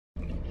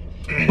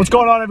What's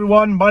going on,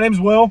 everyone? My name's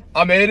Will.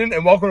 I'm Aiden,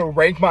 and welcome to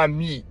Rank My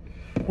Meat.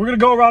 We're going to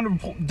go around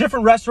to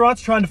different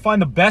restaurants trying to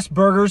find the best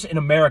burgers in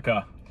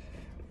America.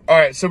 All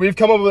right, so we've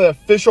come up with an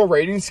official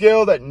rating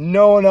scale that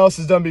no one else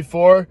has done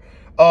before.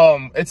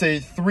 It's a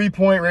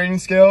 3-point rating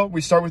scale.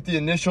 We start with the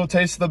initial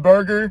taste of the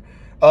burger.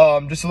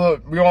 Just a little,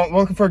 we're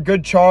looking for a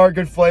good char,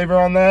 good flavor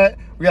on that.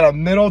 We got a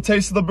middle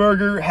taste of the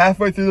burger,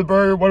 halfway through the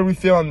burger. What are we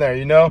feeling there,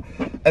 you know?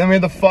 And then we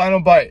have the final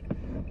bite.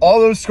 All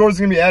those scores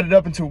are gonna be added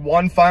up into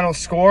one final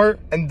score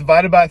and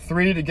divided by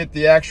 3 to get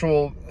the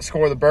actual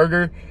score of the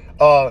burger.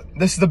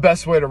 This is the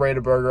best way to rate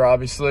a burger,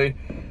 obviously.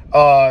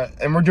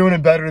 And we're doing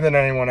it better than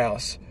anyone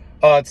else.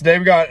 Today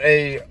we got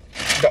the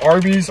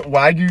Arbys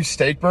Wagyu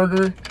steak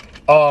burger.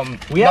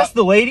 We asked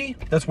the lady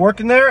that's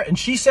working there, and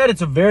she said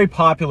it's a very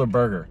popular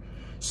burger.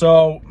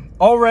 So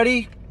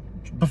already,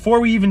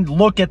 before we even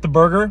look at the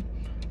burger,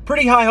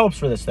 pretty high hopes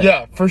for this thing.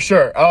 Yeah, for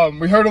sure.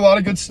 We heard a lot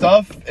of good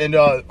stuff, and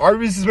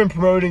Arbys has been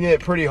promoting it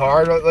pretty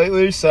hard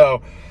lately.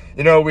 So,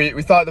 you know,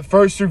 we thought the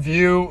first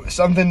review,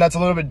 something that's a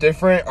little bit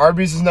different.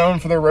 Arbys is known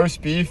for their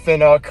roast beef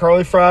and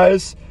curly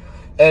fries,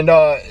 and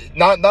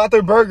not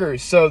their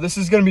burgers. So this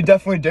is going to be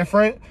definitely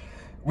different.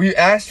 We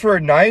asked for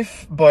a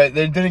knife, but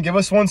they didn't give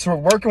us one, so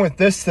we're working with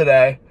this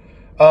today.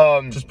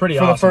 Just pretty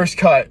for awesome. The first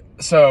cut.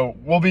 So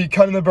we'll be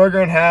cutting the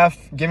burger in half,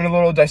 giving a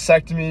little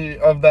dissectomy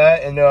of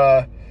that, and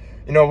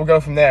you know, we'll go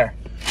from there.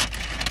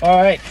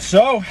 All right,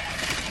 so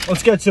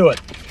let's get to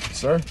it.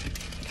 Sir.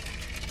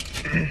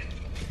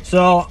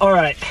 So, all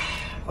right,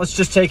 let's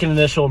just take an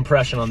initial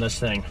impression on this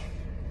thing.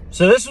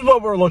 So this is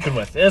what we're looking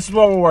with. This is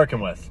what we're working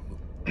with.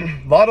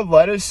 A lot of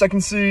lettuce I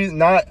can see.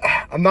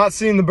 I'm not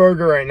seeing the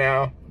burger right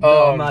now.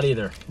 No, I'm not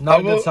either. Not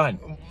a good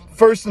sign.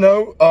 First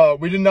note,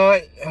 we did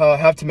not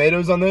have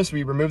tomatoes on this.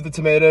 We removed the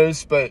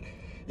tomatoes, but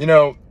you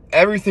know,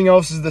 everything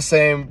else is the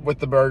same with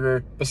the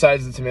burger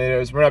besides the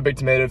tomatoes. We're not big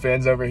tomato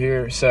fans over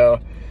here, so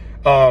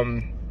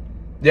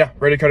yeah,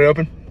 ready to cut it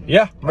open?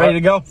 Yeah, ready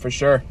to go. For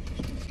sure.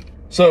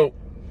 So,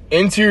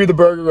 into the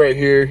burger right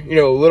here, you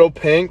know, a little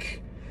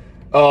pink.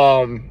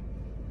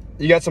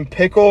 You got some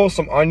pickle,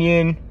 some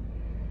onion,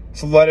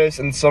 some lettuce,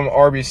 and some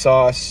Arbys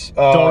sauce.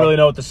 Don't really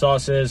know what the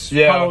sauce is.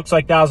 Yeah. Probably looks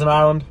like Thousand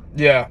Island.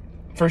 Yeah,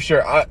 for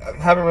sure. I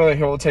haven't really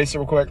here. We'll taste it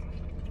real quick.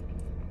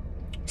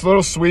 It's a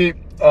little sweet.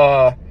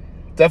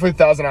 Definitely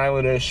Thousand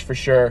Island-ish for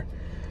sure.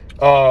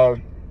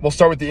 We'll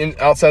start with the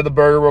outside of the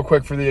burger real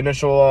quick for the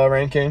initial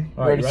ranking.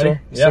 All right, ready?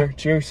 Sir? Yeah. Sir.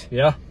 Cheers.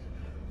 Yeah.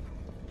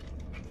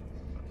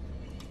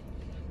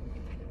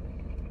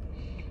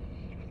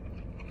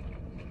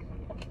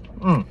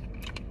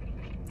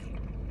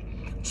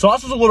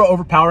 Sauce is a little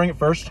overpowering at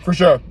first. For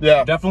sure,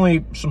 yeah.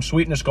 Definitely some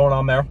sweetness going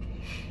on there.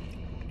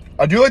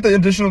 I do like the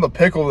addition of the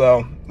pickle,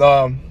 though.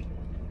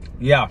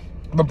 Yeah.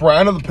 The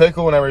brine of the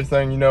pickle and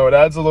everything, you know, it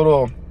adds a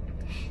little...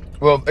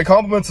 Well, it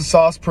complements the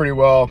sauce pretty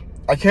well.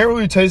 I can't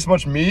really taste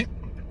much meat.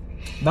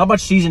 Not much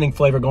seasoning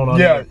flavor going on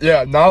Yeah, here.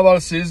 yeah, not a lot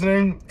of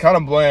seasoning. Kind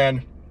of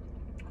bland.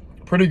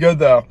 Pretty good,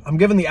 though. I'm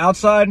giving the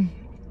outside,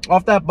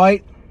 off that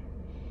bite,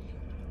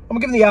 I'm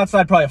giving the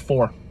outside probably a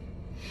 4.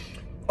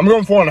 I'm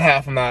going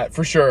 4.5 on that,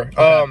 for sure. Okay.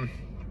 All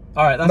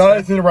right, that's not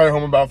anything to write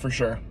home about, for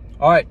sure.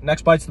 All right,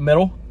 next bite's the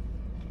middle.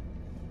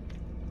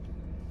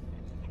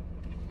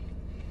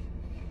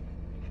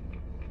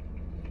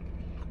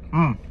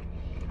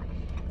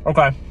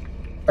 Okay.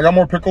 I got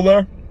more pickle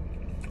there.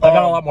 I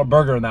got a lot more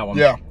burger in that one.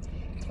 Yeah.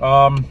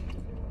 Oh,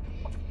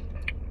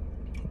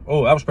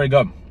 that was pretty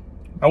good.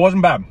 That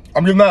wasn't bad.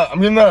 I'm giving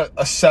that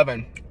a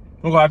 7.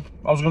 Okay.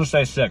 I was gonna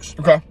say 6.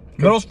 Okay.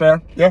 Good. Middle's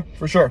fair. Yeah,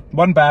 for sure.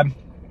 Wasn't bad.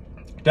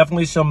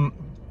 Definitely some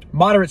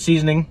moderate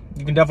seasoning.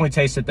 You can definitely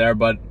taste it there,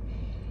 but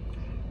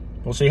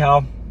we'll see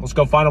how. Let's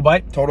go final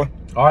bite. Totally.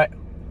 All right.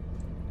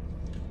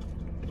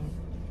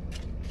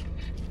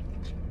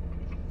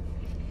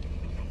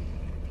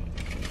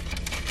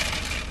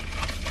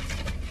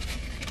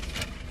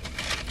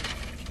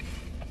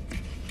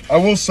 I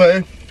will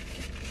say,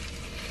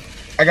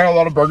 I got a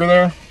lot of burger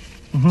there.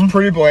 It's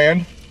pretty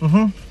bland.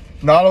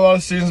 Not a lot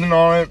of seasoning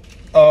on it.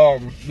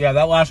 Yeah,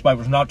 that last bite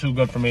was not too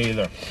good for me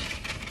either.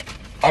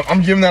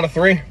 I'm giving that a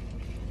 3.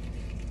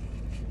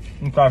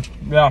 Okay.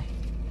 Yeah.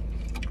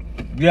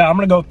 Yeah, I'm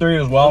gonna go 3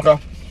 as well. Okay.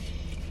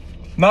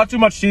 Not too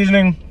much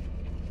seasoning.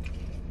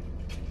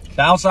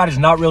 The outside is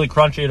not really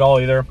crunchy at all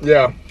either.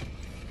 Yeah.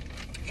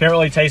 Can't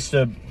really taste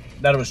that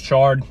it was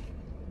charred.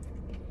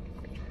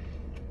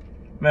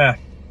 Man.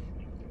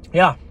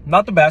 Yeah,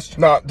 not the best.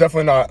 No,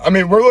 definitely not. I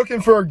mean, we're looking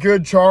for a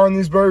good char on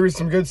these burgers,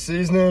 some good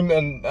seasoning,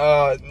 and,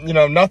 you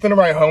know, nothing to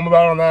write home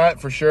about on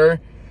that, for sure.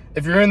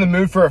 If you're in the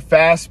mood for a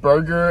fast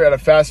burger at a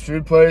fast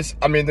food place,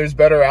 I mean, there's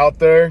better out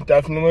there,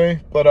 definitely.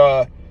 But,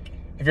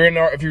 if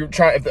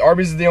the Arbys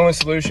is the only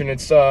solution,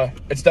 it's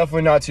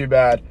definitely not too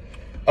bad.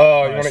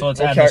 Right, so let's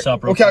add this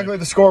up real We'll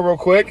calculate the score real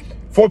quick.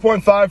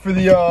 4.5 for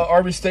the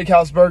Arbys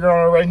Steakhouse burger on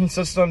our ranking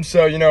system.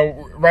 So, you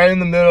know, right in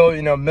the middle,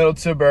 you know, middle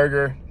to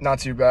burger, not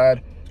too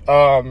bad.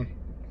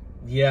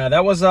 Yeah,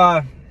 that was,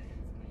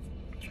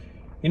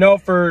 you know,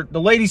 for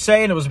the lady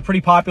saying it was a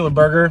pretty popular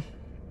burger,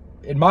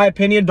 in my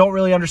opinion, don't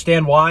really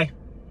understand why.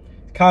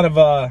 Kind of,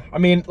 I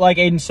mean, like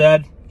Aiden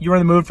said, you're in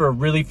the mood for a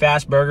really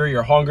fast burger,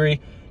 you're hungry,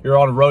 you're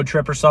on a road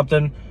trip or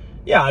something,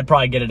 yeah, I'd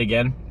probably get it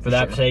again for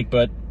that sake,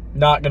 but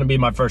not going to be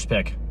my first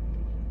pick.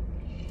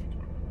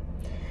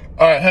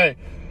 All right, hey,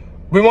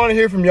 we want to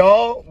hear from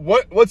y'all.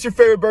 What's your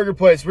favorite burger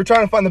place? We're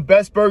trying to find the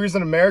best burgers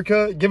in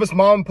America. Give us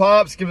mom and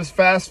pops, give us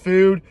fast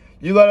food.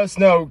 You let us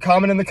know.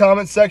 Comment in the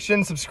comment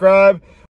section, subscribe.